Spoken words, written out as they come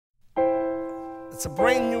It's a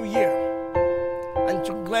brand new year. Aren't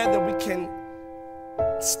you glad that we can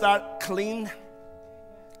start clean?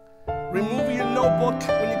 Remove your notebook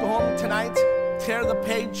when you go home tonight. Tear the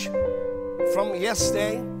page from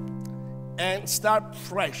yesterday and start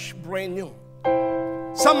fresh, brand new.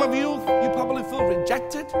 Some of you probably feel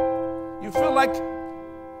rejected. You feel like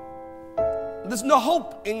there's no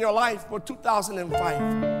hope in your life for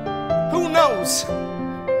 2005. Who knows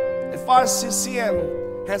if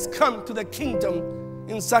RCCM has come to the kingdom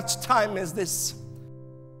in such time as this?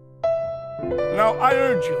 Now I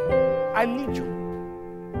urge you, I need you.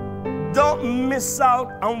 Don't miss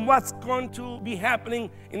out on what's going to be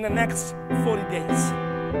happening in the next 40 days.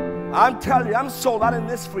 I'm telling you, I'm sold out in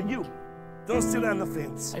this for you. Don't sit on the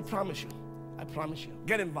fence. I promise you. I promise you.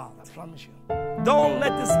 Get involved. I promise you. Don't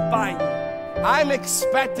let this buy you. I'm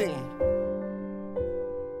expecting.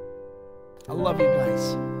 I love you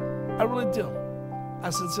guys. I really do. I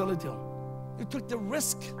sincerely do. You took the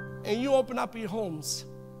risk and you opened up your homes.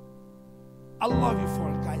 I love you for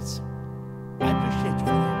it, guys. I appreciate you for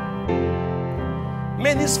that.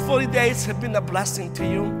 May these 40 days have been a blessing to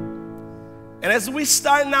you. And as we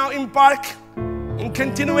start now, embark in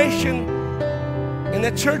continuation in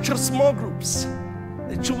the church of small groups,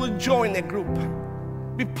 that you will join a group,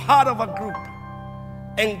 be part of a group,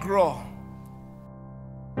 and grow.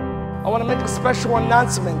 I want to make a special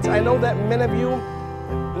announcement. I know that many of you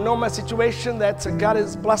know my situation, that God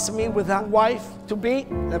has blessed me with a wife to be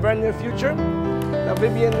in the very near future. Now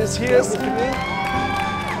Vivian is here with me.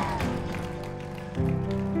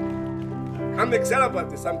 I'm excited about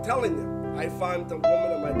this, I'm telling you. I found the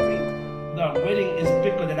woman of my dream. The wedding is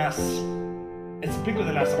bigger than us. It's bigger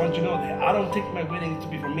than us. I want you to know that. I don't take my wedding to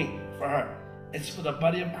be for me, for her. It's for the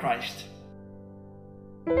body of Christ.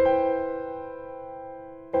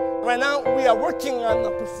 Right now, we are working on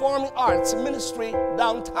the performing arts ministry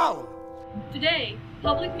downtown. Today,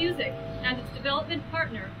 Public Music and its development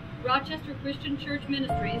partner, Rochester Christian Church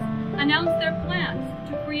Ministries, announced their plans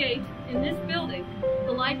to create, in this building,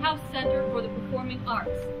 the Lighthouse Center for the Performing Arts.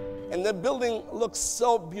 And the building looks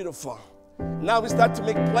so beautiful. Now we start to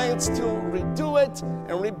make plans to redo it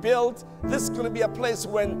and rebuild. This is going to be a place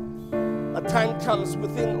when a time comes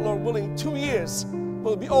within, Lord willing, 2 years,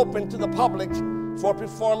 will be open to the public for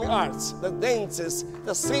performing arts, the dances,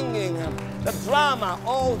 the singing, the drama,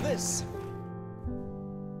 all this.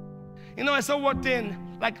 You know, as I walked in,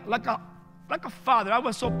 like a father, I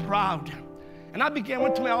was so proud. And I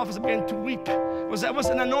went to my office and began to weep. That was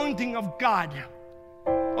an anointing of God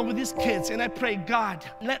over these kids, and I pray, God,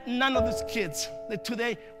 let none of these kids that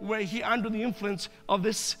today were here under the influence of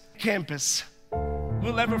this campus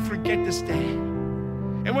will ever forget this day.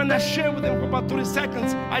 And when I shared with them for about 30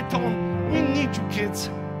 seconds, I told them, we need you kids.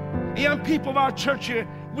 Young people of our church here,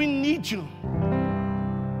 we need you.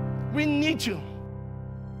 We need you.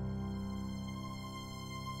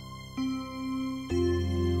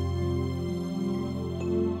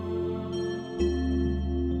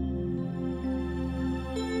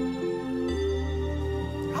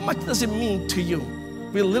 How much does it mean to you?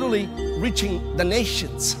 We're literally reaching the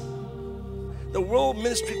nations. The World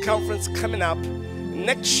Ministry Conference coming up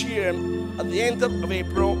next year at the end of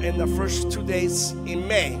April and the first 2 days in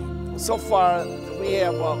May. So far, we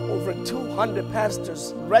have over 200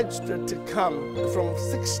 pastors registered to come from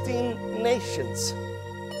 16 nations.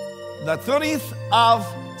 The 30th of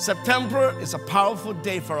September is a powerful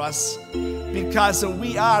day for us because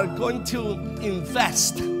we are going to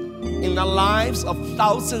invest in the lives of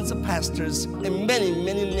thousands of pastors in many,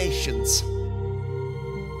 many nations.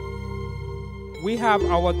 We have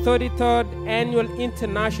our 33rd Annual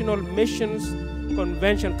International Missions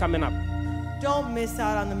Convention coming up. Don't miss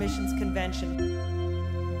out on the Missions Convention.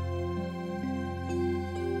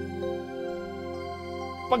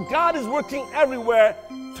 But God is working everywhere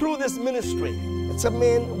through this ministry. It's a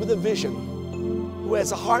man with a vision who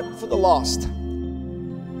has a heart for the lost.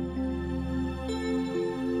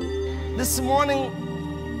 This morning,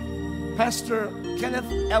 Pastor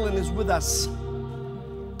Kenneth Ellen is with us.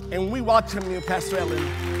 And we welcome you, Pastor Ellen.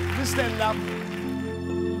 Please stand up.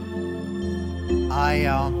 I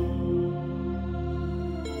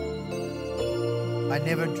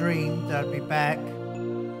never dreamed that I'd be back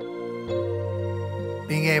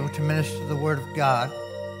being able to minister the Word of God.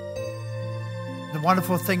 The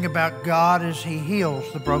wonderful thing about God is He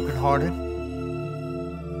heals the brokenhearted.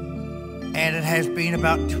 And it has been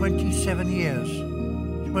about 27 years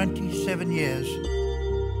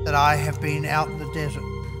that I have been out in the desert.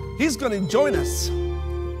 He's going to join us.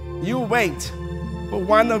 You wait for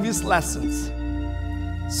one of his lessons.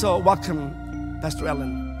 So welcome, Pastor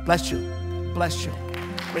Ellen. Bless you. Bless you.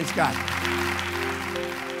 Praise God.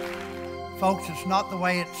 Folks, it's not the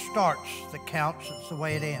way it starts that counts, it's the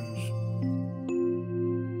way it ends.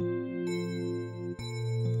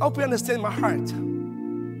 I hope you understand my heart.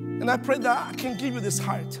 And I pray that I can give you this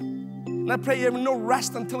heart. And I pray you have no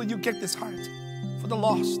rest until you get this heart for the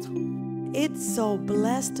lost. It so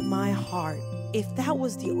blessed my heart. If that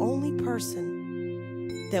was the only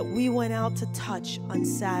person that we went out to touch on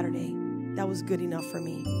Saturday, that was good enough for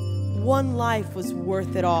me. One life was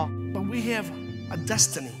worth it all. But we have a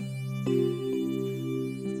destiny,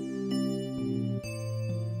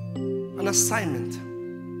 an assignment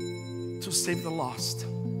to save the lost.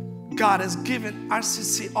 God has given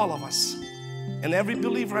RCC, all of us, and every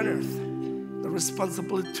believer on earth, the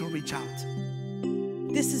responsibility to reach out.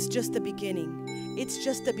 This is just the beginning. It's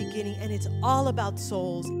just the beginning, and it's all about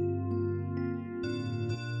souls.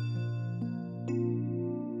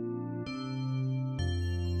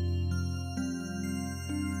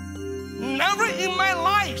 Never in my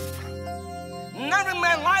life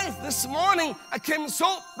this morning, I came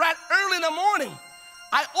so right early in the morning.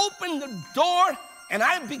 I opened the door and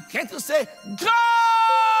I began to say, God!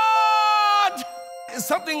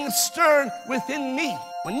 Something stirred within me.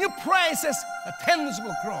 When you pray, it says, attendance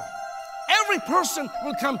will grow. Every person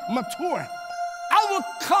will come mature. I will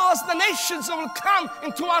cause the nations that will come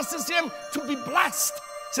into RCCM to be blessed.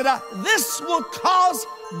 So that this will cause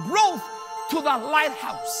growth to the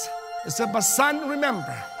lighthouse. It said, but son,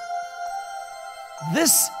 remember,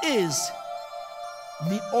 this is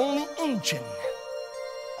the only engine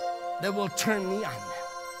that will turn me on.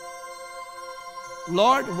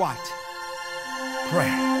 Lord, what?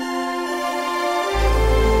 Prayer.